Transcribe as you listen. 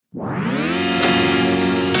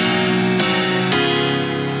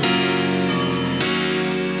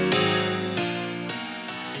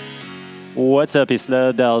What's up,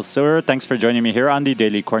 Isla del Sur? Thanks for joining me here on the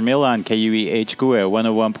Daily Cornmeal on KUEH Gue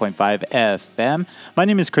 101.5 FM. My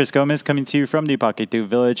name is Chris Gomez, coming to you from the Pakitu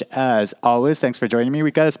Village. As always, thanks for joining me.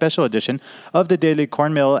 We got a special edition of the Daily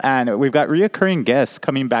Cornmeal, and we've got reoccurring guests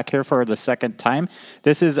coming back here for the second time.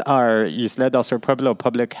 This is our Isla del Sur Pueblo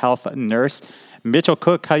public health nurse, Mitchell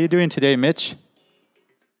Koch. How you doing today, Mitch?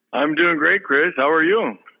 I'm doing great, Chris. How are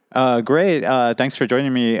you? Great. Thanks for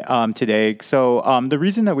joining me today. So the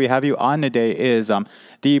reason that we have you on today is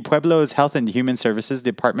the Pueblo's Health and Human Services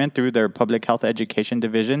Department, through their Public Health Education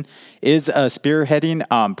Division, is spearheading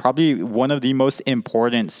probably one of the most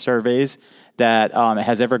important surveys that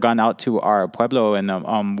has ever gone out to our Pueblo.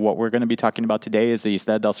 And what we're going to be talking about today is the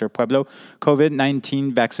Isla del Sur Pueblo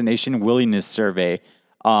COVID-19 Vaccination Willingness Survey.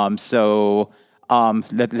 Let's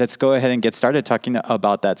go ahead and get started talking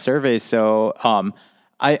about that survey. So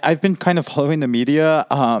I've been kind of following the media,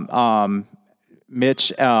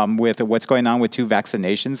 Mitch, with what's going on with 2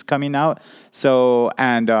 vaccinations coming out. So,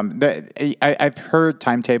 and I've heard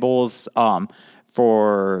timetables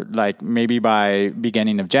for like maybe by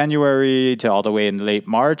beginning of January to all the way in late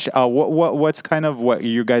March. What's kind of what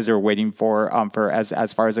you guys are waiting for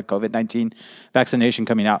as far as the COVID-19 vaccination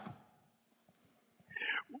coming out?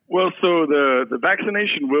 Well, so the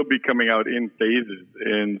vaccination will be coming out in phases,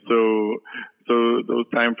 and so those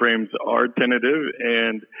timeframes are tentative,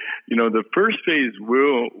 and the first phase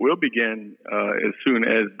will begin as soon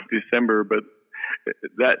as December, but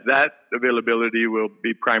that availability will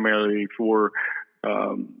be primarily for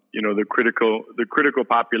the critical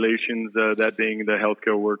populations, that being the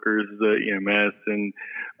healthcare workers, the EMS, and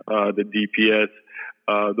the DPS,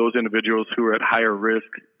 those individuals who are at higher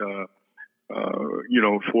risk.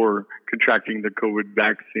 For contracting the COVID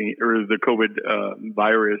vaccine or the COVID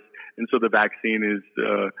virus. And so the vaccine is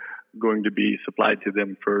going to be supplied to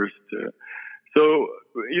them first. And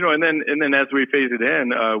then as we phase it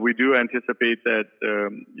in, we do anticipate that,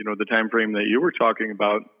 the time frame that you were talking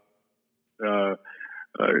about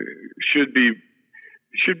should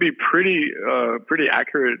be pretty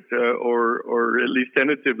accurate, or at least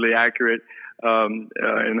tentatively accurate.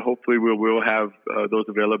 And hopefully we will have those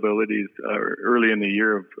availabilities early in the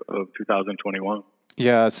year of 2021.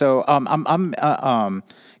 Yeah, so I'm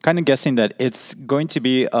kind of guessing that it's going to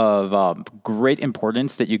be of great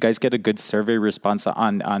importance that you guys get a good survey response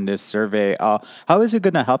on this survey. How is it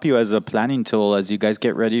going to help you as a planning tool as you guys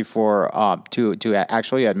get ready for to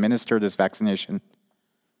actually administer this vaccination?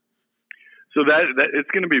 So that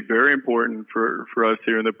it's going to be very important for us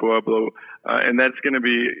here in the Pueblo, and that's going to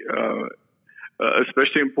be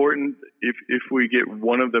especially important if we get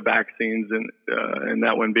one of the vaccines, and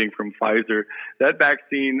that one being from Pfizer. That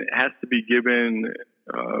vaccine has to be given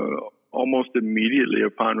almost immediately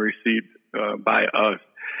upon receipt by us.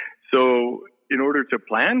 So in order to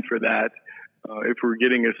plan for that, if we're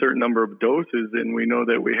getting a certain number of doses and we know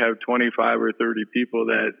that we have 25 or 30 people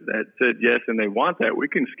that said yes and they want that, we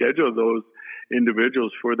can schedule those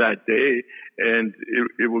individuals for that day, and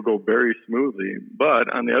it will go very smoothly. But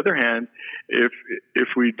on the other hand, if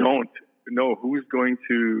we don't know who's going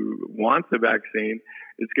to want the vaccine,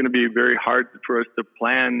 it's going to be very hard for us to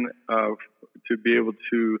plan to be able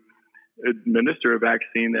to administer a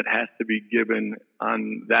vaccine that has to be given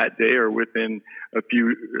on that day or within a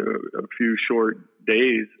few short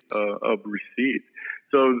days of receipt.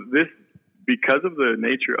 So this, because of the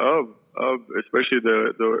nature of especially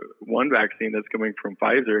the one vaccine that's coming from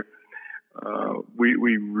Pfizer,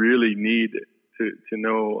 we really need to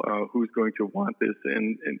know who's going to want this,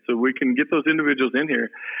 and so we can get those individuals in here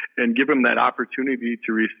and give them that opportunity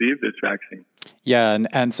to receive this vaccine. Yeah,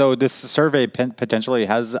 and so this survey potentially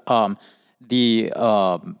has the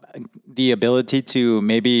ability to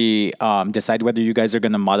maybe decide whether you guys are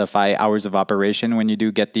going to modify hours of operation when you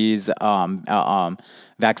do get these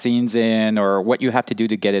vaccines in, or what you have to do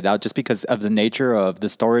to get it out, just because of the nature of the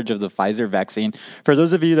storage of the Pfizer vaccine. For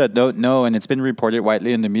those of you that don't know, and it's been reported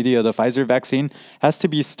widely in the media, the Pfizer vaccine has to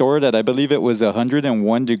be stored at, I believe it was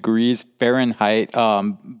 101 degrees Fahrenheit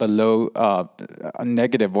below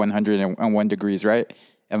negative 101 degrees, right?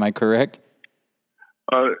 Am I correct?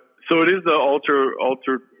 So it is the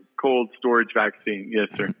ultra cold storage vaccine. Yes,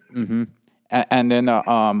 sir. Mm-hmm. And then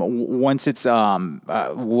once it's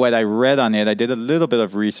what I read on it, I did a little bit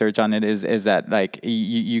of research on it, is that like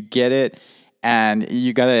you get it and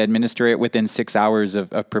you got to administer it within 6 hours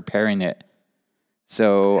of preparing it.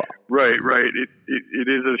 So right. It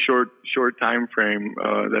is a short time frame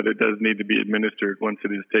that it does need to be administered once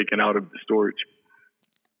it is taken out of the storage.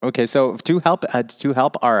 Okay, so to help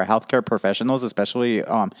our healthcare professionals, especially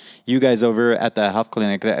you guys over at the health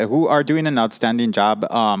clinic, who are doing an outstanding job.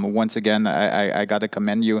 Once again, I got to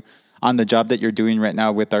commend you on the job that you're doing right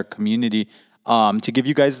now with our community. To give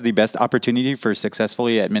you guys the best opportunity for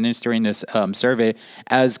successfully administering this survey,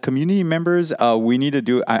 as community members, we need to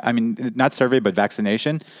do. I mean, not survey, but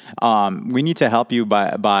vaccination. We need to help you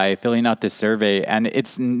by filling out this survey, and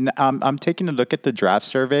I'm taking a look at the draft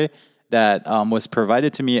survey that was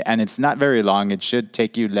provided to me, and it's not very long. It should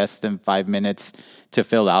take you less than 5 minutes to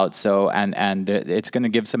fill out. So, and it's going to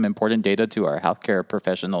give some important data to our healthcare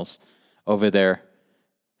professionals over there.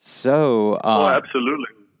 So, Oh, absolutely.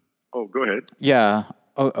 Oh, go ahead. yeah.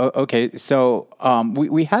 Okay. So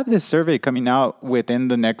we have this survey coming out within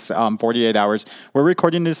the next 48 hours. We're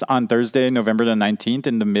recording this on Thursday, November the 19th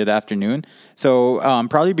in the mid-afternoon. So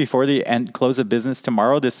probably before the close of business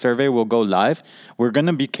tomorrow, this survey will go live. We're going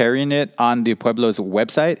to be carrying it on the Pueblo's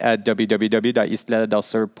website at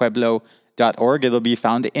www.isladelsurpueblo.org. It'll be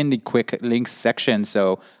found in the quick links section.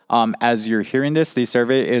 So as you're hearing this, the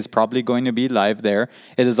survey is probably going to be live there.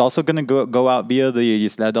 It is also going to go out via the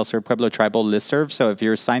Isla del Sur Pueblo tribal listserv. So if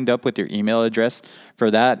you're signed up with your email address for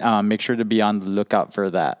that, make sure to be on the lookout for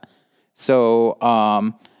that. So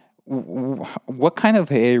what kind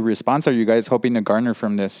of a response are you guys hoping to garner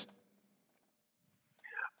from this?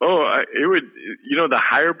 It would, the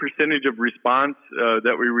higher percentage of response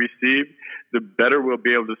that we receive, the better we'll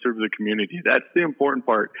be able to serve the community. That's the important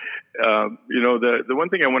part. The one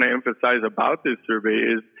thing I want to emphasize about this survey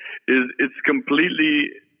is it's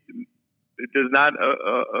completely, it does not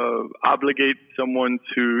obligate someone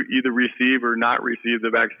to either receive or not receive the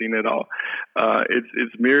vaccine at all.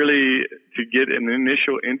 It's merely to get an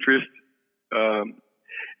initial interest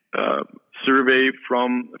survey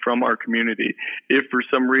from our community. If for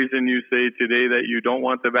some reason you say today that you don't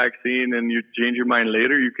want the vaccine and you change your mind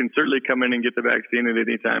later, you can certainly come in and get the vaccine at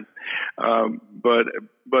any time.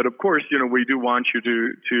 But of course, we do want you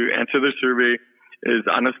to answer the survey as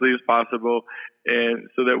honestly as possible, and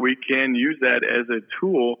so that we can use that as a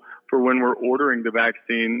tool for when we're ordering the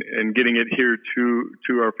vaccine and getting it here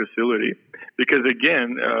to our facility. Because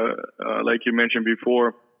again, like you mentioned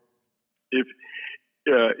before, if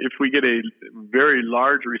we get a very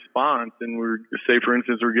large response and for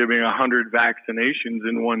instance, we're giving 100 vaccinations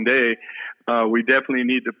in one day, we definitely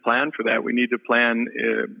need to plan for that. We need to plan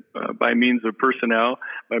by means of personnel,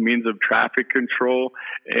 by means of traffic control,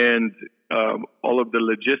 and all of the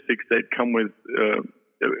logistics that come with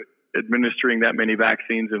administering that many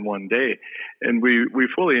vaccines in one day. And we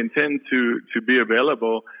fully intend to be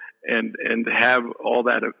available and have all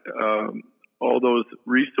that all those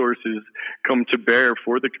resources come to bear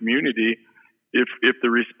for the community if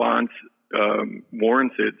the response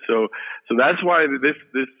warrants it. So that's why this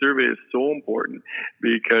survey is so important,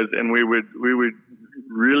 because, and we would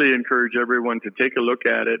really encourage everyone to take a look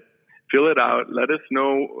at it, fill it out, let us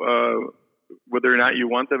know whether or not you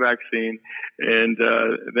want the vaccine, and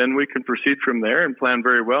then we can proceed from there and plan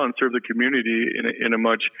very well and serve the community in a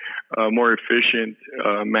much more efficient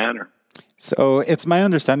manner. So it's my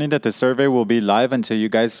understanding that the survey will be live until you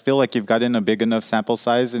guys feel like you've gotten a big enough sample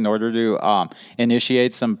size in order to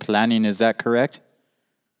initiate some planning. Is that correct?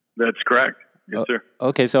 That's correct. Yes, sir.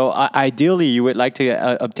 Okay, so ideally you would like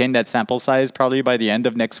to obtain that sample size probably by the end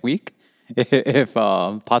of next week, if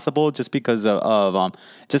possible, just because of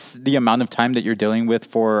just the amount of time that you're dealing with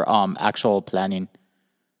for actual planning.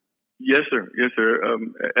 Yes, sir. Yes, sir.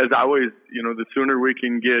 As always, the sooner we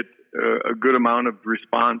can get a good amount of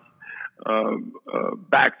response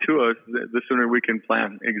back to us, the sooner we can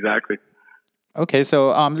plan. Exactly. Okay,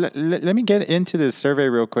 so let me get into this survey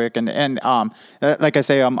real quick, and like I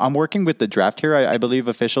say, I'm working with the draft here. I believe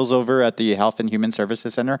officials over at the Health and Human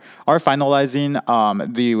Services Center are finalizing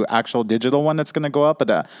the actual digital one that's going to go up,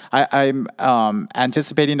 but I'm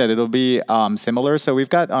anticipating that it'll be similar. So we've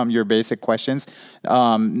got your basic questions.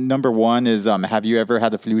 Number one is, have you ever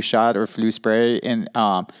had a flu shot or flu spray in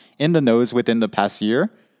the nose within the past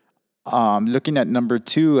year? Looking at number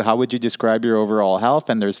two, how would you describe your overall health?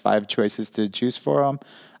 And there's 5 choices to choose from.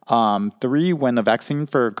 3, when the vaccine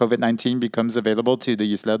for COVID-19 becomes available to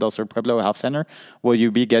the Isla del Sur Pueblo Health Center, will you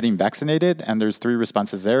be getting vaccinated? And there's 3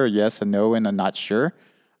 responses there, a yes, a no, and a not sure.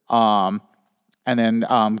 And then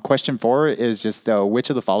question 4 is just which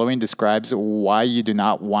of the following describes why you do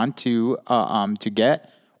not want to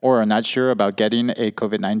get or are not sure about getting a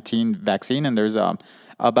COVID-19 vaccine. And there's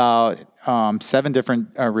about 7 different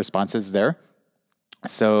responses there.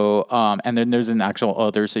 So, and then there's an actual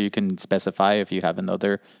other, so you can specify if you have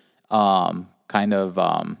another kind of,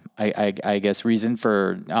 I guess, reason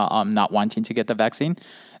for not wanting to get the vaccine.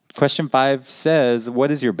 Question 5 says,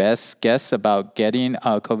 "What is your best guess about getting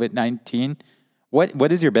COVID-19?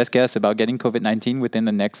 What is your best guess about getting COVID-19 within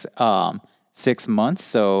the next 6 months?"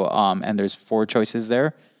 So, and there's 4 choices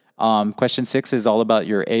there. Question 6 is all about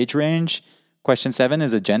your age range. Question 7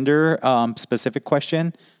 is a gender specific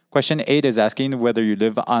question. Question 8 is asking whether you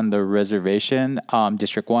live on the reservation,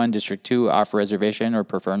 District 1, District 2, off reservation, or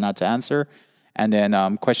prefer not to answer. And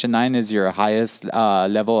then question 9 is your highest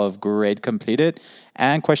level of grade completed.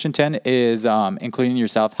 And question 10 is including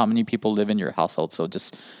yourself, how many people live in your household. So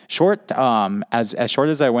just short, as short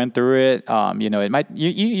as I went through it, it might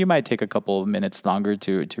you might take a couple of minutes longer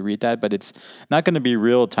to read that, but it's not going to be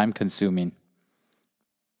real time consuming.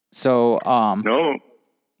 So No.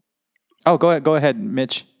 Oh, go ahead,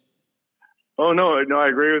 Mitch. Oh no, I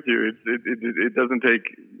agree with you. It doesn't take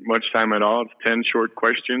much time at all. It's 10 short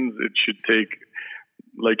questions. It should take,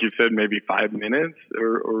 like you said, maybe 5 minutes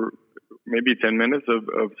or maybe 10 minutes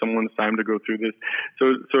of someone's time to go through this. So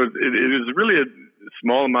it is really a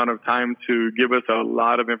small amount of time to give us a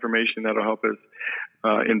lot of information that'll help us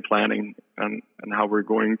in planning on how we're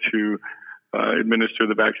going to administer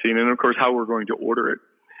the vaccine, and of course how we're going to order it.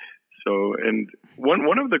 So, and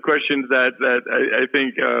one of the questions that I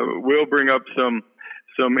think will bring up some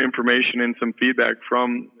information and some feedback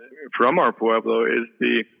from our Pueblo is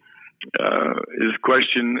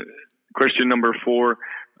question number 4,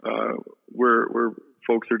 where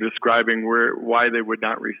folks are describing why they would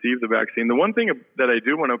not receive the vaccine. The one thing that I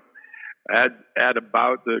do want to add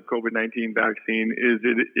about the COVID-19 vaccine is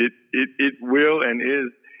it will and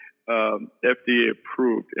is FDA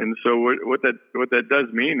approved, and so what that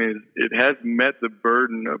does mean is it has met the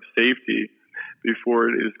burden of safety before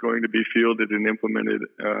it is going to be fielded and implemented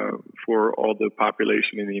for all the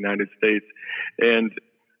population in the United States. And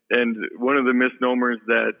one of the misnomers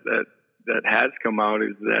that has come out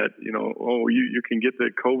is that you can get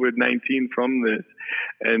the COVID-19 from this,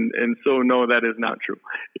 and so no, that is not true.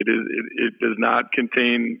 It does not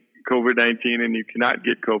contain COVID-19, and you cannot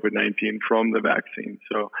get COVID-19 from the vaccine.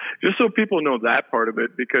 So just so people know that part of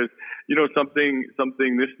it, because something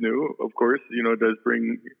this new, of course, does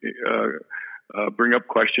bring up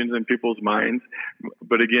questions in people's minds.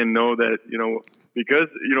 But again, know that because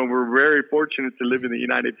we're very fortunate to live in the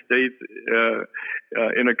United States,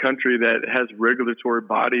 in a country that has regulatory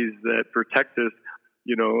bodies that protect us,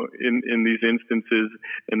 in these instances,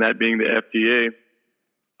 and that being the FDA.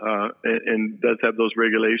 And does have those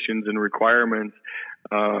regulations and requirements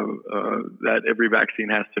that every vaccine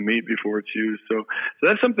has to meet before it's used. So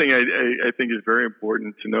that's something I think is very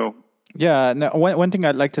important to know. Yeah, no, one thing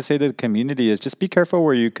I'd like to say to the community is just be careful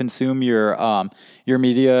where you consume your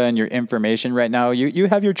media and your information right now. You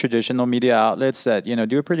have your traditional media outlets that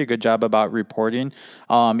do a pretty good job about reporting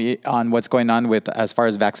on what's going on with as far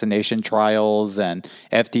as vaccination trials and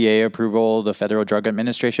FDA approval, the Federal Drug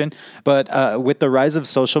Administration. But with the rise of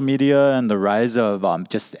social media and the rise of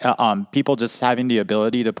people just having the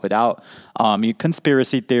ability to put out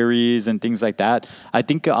conspiracy theories and things like that, I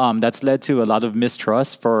think that's led to a lot of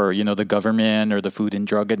mistrust for the government or the Food and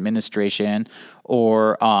Drug Administration,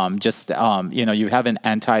 or you have an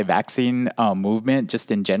anti-vaccine movement just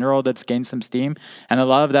in general that's gained some steam, and a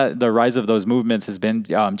lot of that, the rise of those movements has been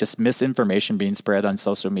just misinformation being spread on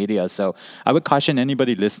social media. So I would caution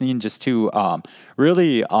anybody listening just to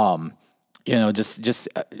really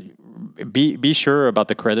be sure about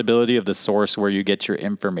the credibility of the source where you get your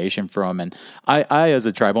information from. And I as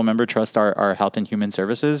a tribal member, trust our Health and Human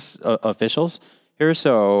Services officials here.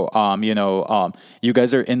 So, you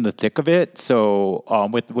guys are in the thick of it. So,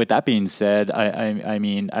 with that being said,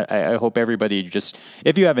 I hope everybody just,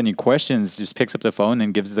 if you have any questions, just picks up the phone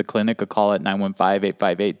and gives the clinic a call at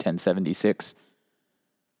 915-858-1076.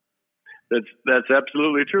 That's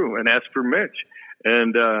absolutely true. And ask for Mitch.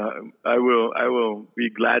 And I will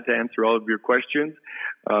be glad to answer all of your questions.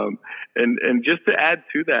 And just to add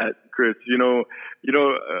to that, Chris,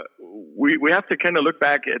 we have to kind of look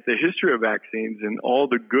back at the history of vaccines and all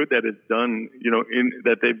the good that it's done,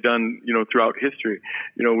 that they've done, throughout history.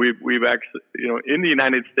 We've actually, in the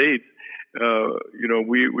United States,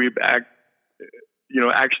 we've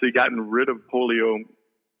actually gotten rid of polio,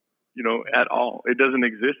 at all. It doesn't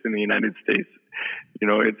exist in the United States.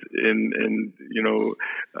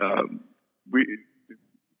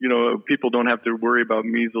 People don't have to worry about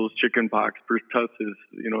measles, chickenpox, pertussis.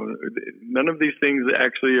 None of these things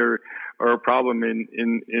actually are a problem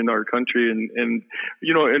in our country, and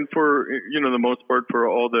for the most part for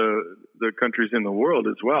all the countries in the world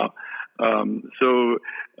as well. So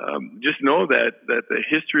just know that the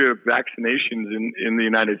history of vaccinations in the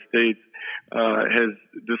United States has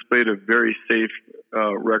displayed a very safe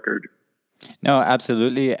record. No,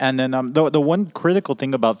 absolutely. And then the one critical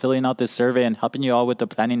thing about filling out this survey and helping you all with the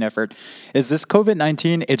planning effort is this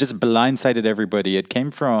COVID-19. It just blindsided everybody. It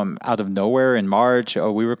came from out of nowhere in March.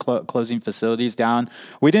 Or we were closing facilities down.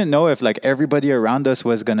 We didn't know if like everybody around us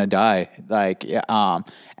was gonna die. Like, yeah,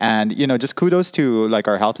 and just kudos to like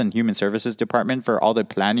our Health and Human Services Department for all the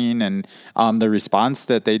planning and the response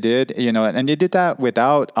that they did. And they did that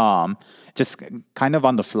without just kind of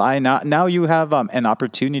on the fly. Now you have an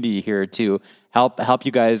opportunity here to help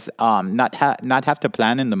you guys not have to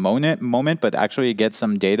plan in the moment, but actually get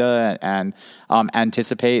some data and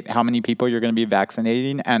anticipate how many people you're going to be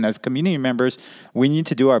vaccinating. And as community members, we need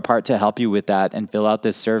to do our part to help you with that and fill out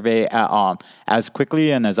this survey as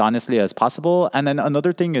quickly and as honestly as possible. And then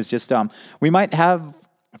another thing is just we might have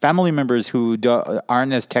family members who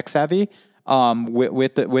aren't as tech savvy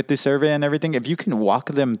with the survey and everything. If you can walk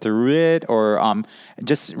them through it, or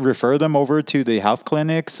just refer them over to the health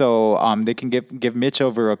clinic, so they can give Mitch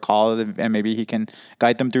over a call, and maybe he can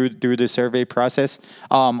guide them through the survey process.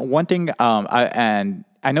 One thing,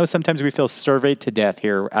 I know sometimes we feel surveyed to death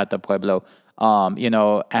here at the Pueblo,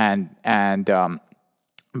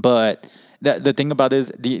 but the thing about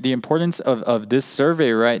is the importance of this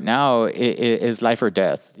survey right now is life or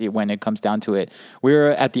death when it comes down to it. We're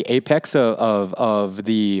at the apex of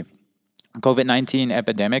the COVID-19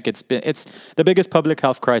 epidemic. It's the biggest public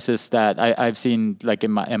health crisis that I've seen like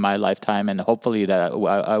in my lifetime, and hopefully that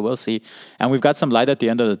I will see. And we've got some light at the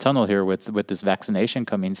end of the tunnel here with this vaccination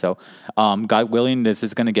coming. So, God willing, this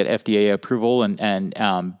is going to get FDA approval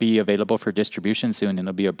and be available for distribution soon, and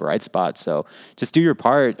it'll be a bright spot. So, just do your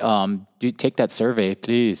part. Take that survey,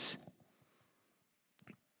 please.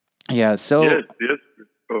 Yeah. So. Yes.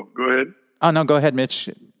 Oh, go ahead. Oh no, go ahead, Mitch.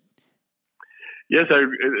 Yes, I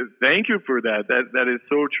thank you for that. That is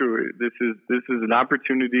so true. This is an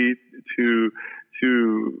opportunity to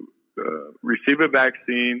receive a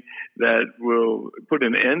vaccine that will put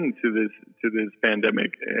an end to this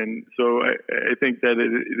pandemic. And so I think that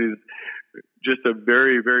it is just a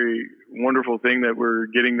very, very wonderful thing that we're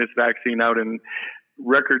getting this vaccine out in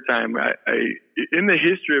record time. In the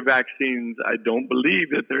history of vaccines, I don't believe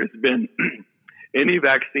that there has been any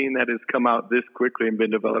vaccine that has come out this quickly and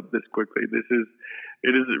been developed this quickly.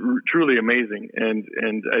 It is truly amazing, and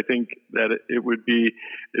I think that it would be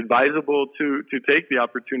advisable to take the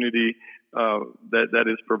opportunity that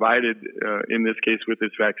is provided in this case with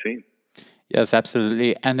this vaccine. Yes,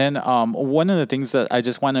 absolutely. And then one of the things that I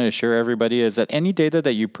just want to assure everybody is that any data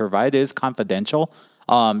that you provide is confidential.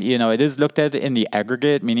 It is looked at in the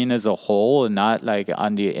aggregate, meaning as a whole, and not like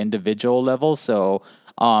on the individual level. So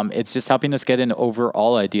it's just helping us get an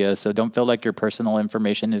overall idea. So don't feel like your personal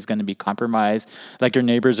information is going to be compromised. Like your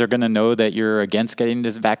neighbors are going to know that you're against getting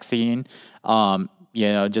this vaccine.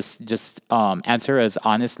 Just answer as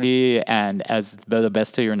honestly and as the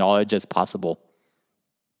best to your knowledge as possible.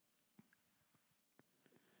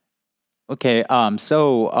 Okay, let's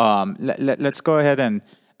go ahead, and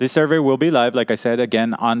this survey will be live, like I said,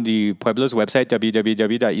 again, on the Pueblo's website,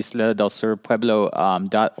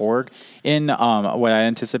 www.isladelsur.pueblo.org, in what I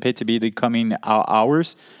anticipate to be the coming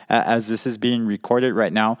hours, as this is being recorded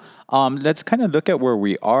right now. Let's kind of look at where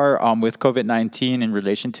we are with COVID-19 in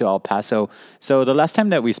relation to El Paso. So the last time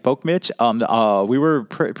that we spoke, Mitch, we were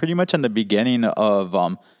pretty much on the beginning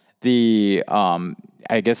of the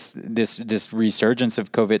I guess this resurgence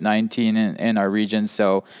of COVID-19 in our region.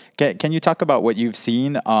 So can you talk about what you've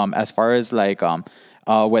seen as far as like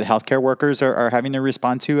what healthcare workers are having to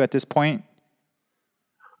respond to at this point?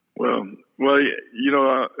 Well,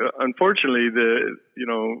 unfortunately,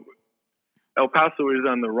 El Paso is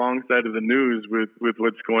on the wrong side of the news with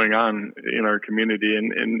what's going on in our community,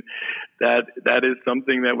 and that is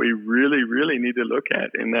something that we really, really need to look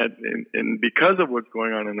at. And because of what's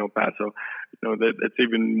going on in El Paso, that's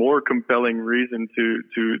even more compelling reason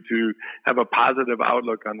to have a positive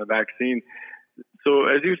outlook on the vaccine. So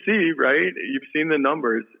as you see, right, you've seen the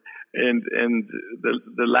numbers, and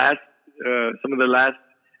the last some of the last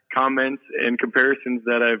comments and comparisons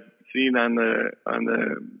that I've seen on the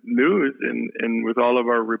news and with all of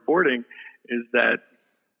our reporting is that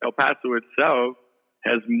El Paso itself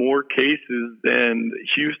has more cases than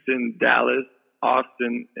Houston, Dallas,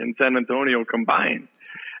 Austin, and San Antonio combined.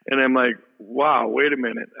 And I'm like, wow, wait a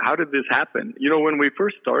minute. How did this happen? When we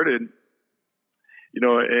first started,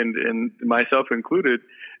 and myself included,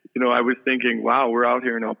 I was thinking, wow, we're out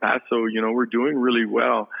here in El Paso, we're doing really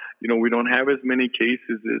well. We don't have as many cases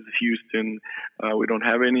as Houston. We don't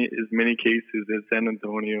have as many cases as San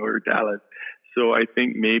Antonio or Dallas. So I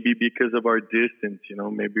think maybe because of our distance,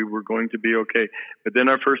 maybe we're going to be okay. But then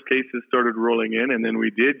our first cases started rolling in, and then we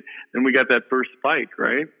got that first spike,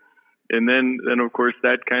 right? And then of course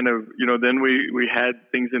that kind of, then we had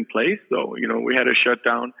things in place though. We had a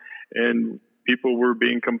shutdown and people were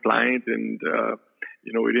being compliant, and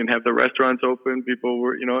we didn't have the restaurants open. People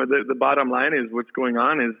were, the bottom line is what's going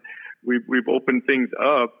on is we've opened things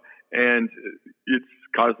up, and it's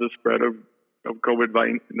caused the spread of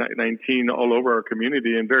COVID-19 all over our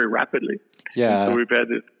community and very rapidly. Yeah. And so we've had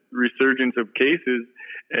this resurgence of cases,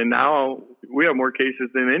 and now we have more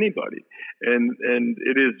cases than anybody. And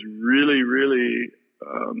it is really, really,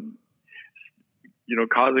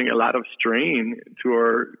 causing a lot of strain to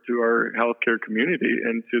our healthcare community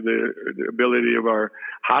and to the ability of our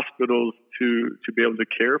hospitals to be able to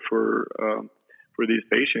care for these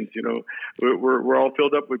patients. We're all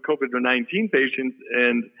filled up with COVID-19 patients,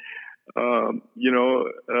 and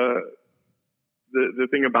the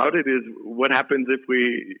thing about it is, what happens if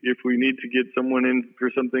we need to get someone in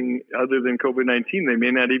for something other than COVID-19? They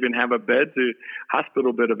may not even have a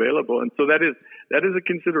hospital bed available, and so that is a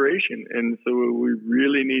consideration. And so we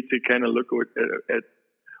really need to kind of look at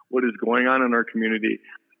what is going on in our community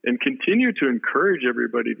and continue to encourage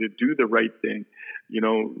everybody to do the right thing.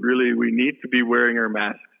 Really, we need to be wearing our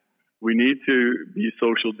masks. We need to be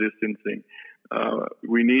social distancing.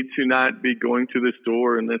 We need to not be going to the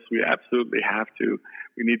store unless we absolutely have to.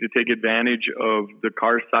 We need to take advantage of the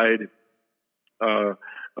car side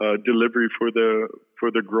delivery for the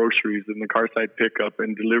groceries, and the car side pickup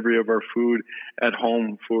and delivery of our food at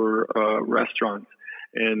home for restaurants,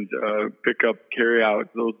 and pickup, carry out,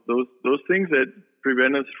 those things that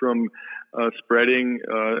prevent us from spreading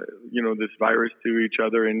this virus to each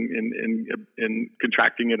other and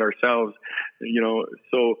contracting it ourselves.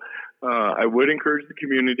 So I would encourage the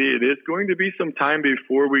community. It is going to be some time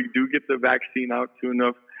before we do get the vaccine out to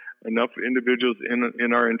enough individuals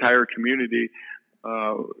in our entire community,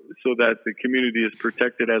 so that the community is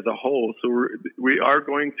protected as a whole. So we are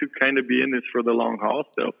going to kind of be in this for the long haul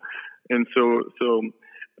still. And so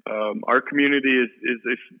our community is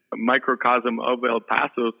a microcosm of El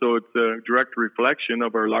Paso, so it's a direct reflection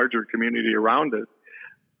of our larger community around us.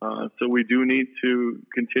 So we do need to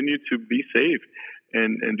continue to be safe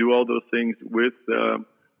and do all those things with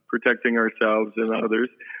protecting ourselves and others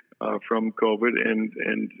from COVID, and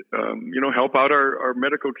help out our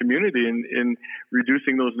medical community in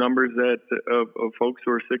reducing those numbers of folks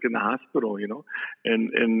who are sick in the hospital,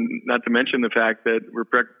 and not to mention the fact that we're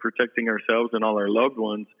protecting ourselves and all our loved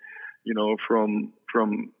ones, from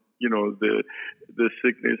the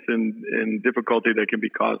sickness and difficulty that can be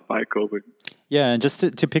caused by COVID. Yeah, and just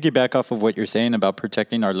to piggyback off of what you're saying about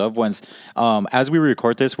protecting our loved ones, as we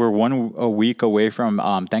record this, we're a week away from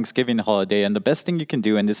Thanksgiving holiday, and the best thing you can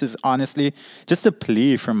do, and this is honestly just a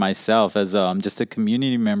plea from myself as just a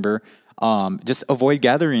community member, just avoid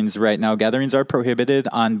gatherings right now. Gatherings are prohibited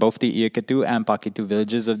on both the Iacatu and Paquitu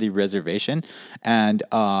villages of the reservation. And,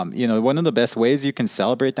 one of the best ways you can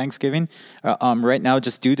celebrate Thanksgiving right now,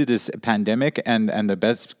 just due to this pandemic, and the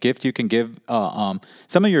best gift you can give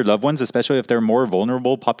some of your loved ones, especially if they're more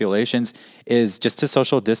vulnerable populations, is just to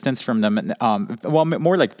social distance from them.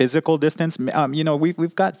 More like physical distance.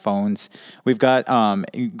 We've got phones. We've got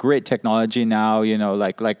great technology now.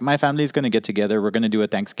 Like my family's going to get together. We're going to do a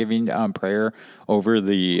Thanksgiving prayer over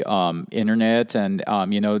the internet, and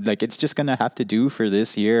it's just gonna have to do for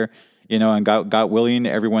this year, and God willing,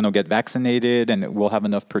 everyone will get vaccinated and we'll have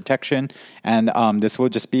enough protection, and this will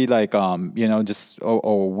just be like just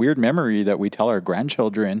a weird memory that we tell our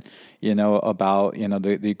grandchildren about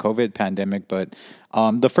the COVID pandemic. But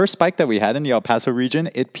the first spike that we had in the El Paso region,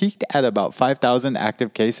 it peaked at about 5,000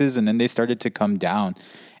 active cases, and then they started to come down.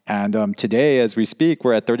 And today, as we speak,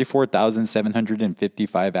 we're at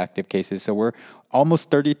 34,755 active cases. So we're almost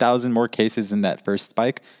 30,000 more cases in that first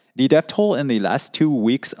spike. The death toll in the last 2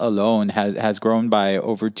 weeks alone has grown by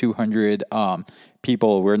over 200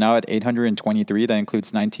 people. We're now at 823. That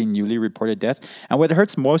includes 19 newly reported deaths. And what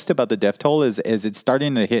hurts most about the death toll is it's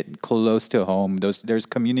starting to hit close to home. There's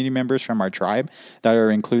community members from our tribe that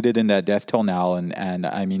are included in that death toll now, and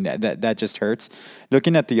I mean that just hurts.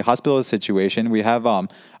 Looking at the hospital situation, we have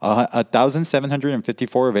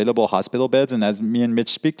 1,754 available hospital beds, and as me and Mitch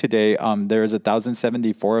speak today, there's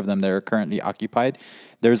 1,074 of them that are currently occupied.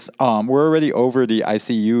 We're already over the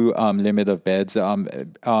ICU limit of beds.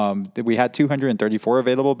 We had 234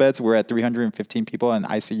 available beds. We're at 315 people in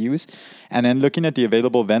ICUs. And then looking at the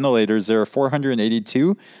available ventilators, there are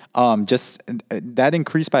 482. Just that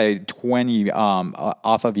increased by 20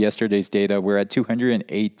 off of yesterday's data. We're at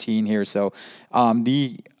 218 here. So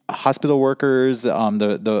the hospital workers,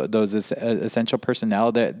 those essential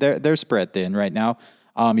personnel, they're spread thin right now.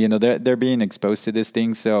 They're being exposed to this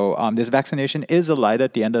thing. So this vaccination is a light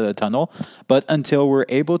at the end of the tunnel. But until we're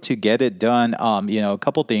able to get it done, a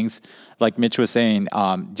couple things, like Mitch was saying,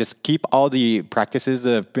 just keep all the practices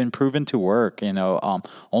that have been proven to work.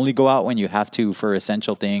 Only go out when you have to for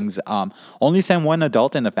essential things. Only send one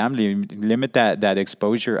adult in the family. Limit that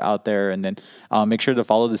exposure out there, and then make sure to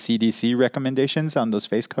follow the CDC recommendations on those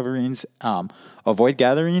face coverings. Avoid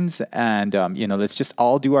gatherings, and let's just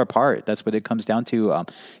all do our part. That's what it comes down to.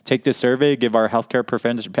 Take this survey, give our healthcare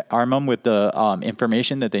professionals, arm them with the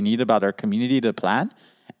information that they need about our community to plan.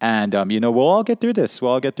 And, we'll all get through this.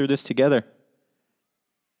 We'll all get through this together.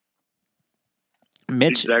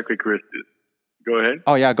 Mitch? Exactly, Chris. Go ahead.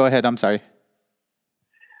 Oh, yeah, go ahead. I'm sorry.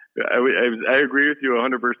 I agree with you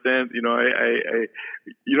 100%.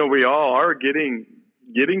 We all are getting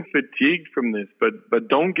fatigued from this, but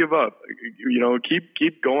don't give up.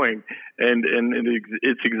 Keep going. And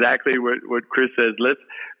it's exactly what Chris says. Let's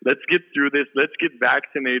get through this. Let's get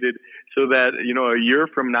vaccinated so that, a year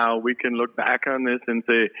from now we can look back on this and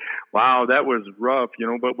say, wow, that was rough,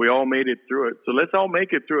 but we all made it through it. So let's all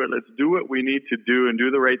make it through it. Let's do what we need to do and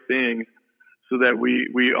do the right things so that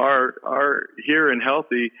we are here and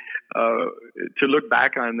healthy to look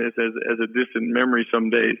back on this as a distant memory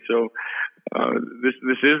someday. So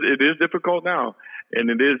it is difficult now, and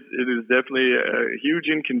it is definitely a huge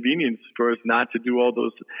inconvenience for us not to do all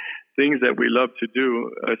those things that we love to do,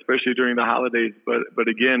 especially during the holidays. But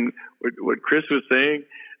again, what Chris was saying,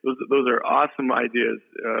 those are awesome ideas.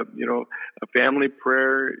 A family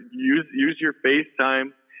prayer. Use your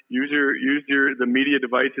FaceTime. Use the media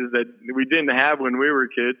devices that we didn't have when we were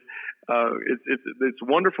kids. It's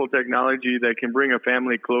wonderful technology that can bring a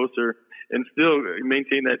family closer and still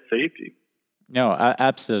maintain that safety. No,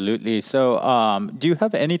 absolutely. So, do you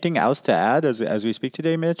have anything else to add as we speak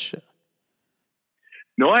today, Mitch?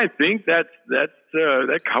 No, I think that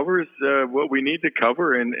covers what we need to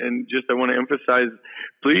cover, and just I want to emphasize,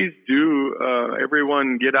 please do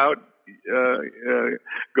everyone get out,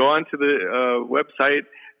 go onto the website.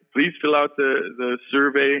 Please fill out the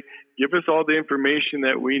survey. Give us all the information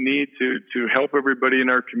that we need to help everybody in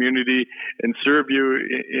our community and serve you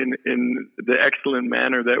in the excellent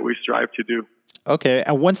manner that we strive to do. Okay.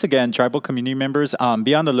 And once again, tribal community members,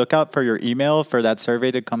 be on the lookout for your email, for that survey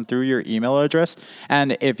to come through your email address.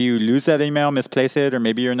 And if you lose that email, misplace it, or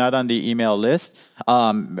maybe you're not on the email list,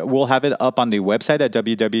 we'll have it up on the website at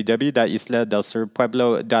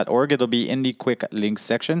www.isladelsurpueblo.org. It'll be in the quick links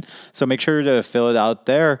section. So make sure to fill it out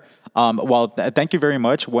there. Thank you very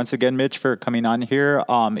much once again, Mitch, for coming on here.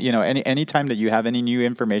 Any time that you have any new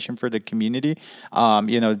information for the community,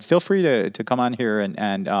 feel free to come on here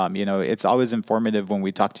and it's always informative when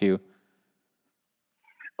we talk to you.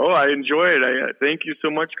 Oh, I enjoy it. Thank you so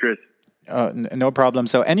much, Chris. No problem.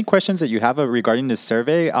 So any questions that you have regarding this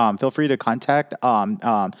survey, feel free to contact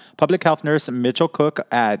Public Health Nurse Mitchell Koch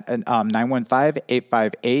at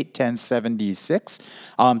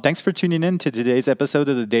 915-858-1076. Thanks for tuning in to today's episode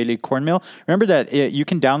of the Daily Cornmeal. Remember that you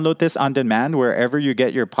can download this on demand wherever you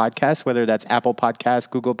get your podcasts, whether that's Apple Podcasts,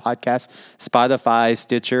 Google Podcasts, Spotify,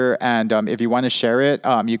 Stitcher. And if you want to share it,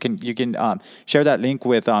 you can share that link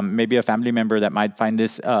with maybe a family member that might find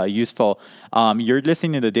this useful. You're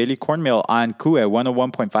listening to the Daily Cornmeal on KUE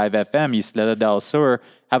 101.5 FM, Isla del Sur.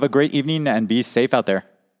 Have a great evening and be safe out there.